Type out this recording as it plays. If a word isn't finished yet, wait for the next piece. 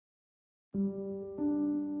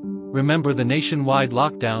Remember the nationwide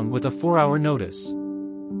lockdown with a 4-hour notice.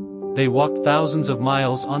 They walked thousands of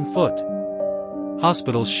miles on foot.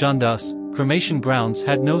 Hospitals shunned us, cremation grounds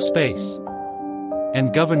had no space.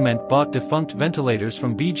 And government bought defunct ventilators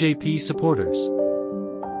from BJP supporters.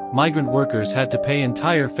 Migrant workers had to pay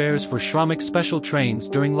entire fares for Shramik special trains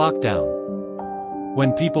during lockdown.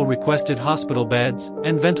 When people requested hospital beds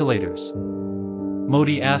and ventilators,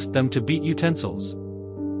 Modi asked them to beat utensils.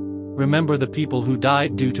 Remember the people who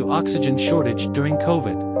died due to oxygen shortage during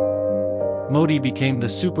COVID. Modi became the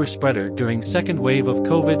super spreader during second wave of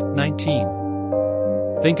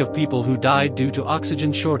COVID-19. Think of people who died due to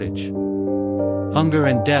oxygen shortage, hunger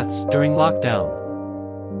and deaths during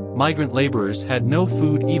lockdown. Migrant laborers had no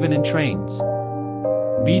food even in trains.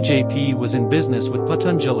 BJP was in business with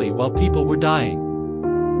Patanjali while people were dying.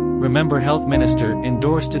 Remember Health Minister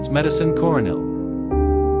endorsed its medicine Coronil.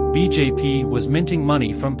 BJP was minting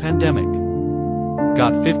money from pandemic.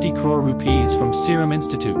 Got 50 crore rupees from Serum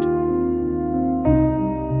Institute.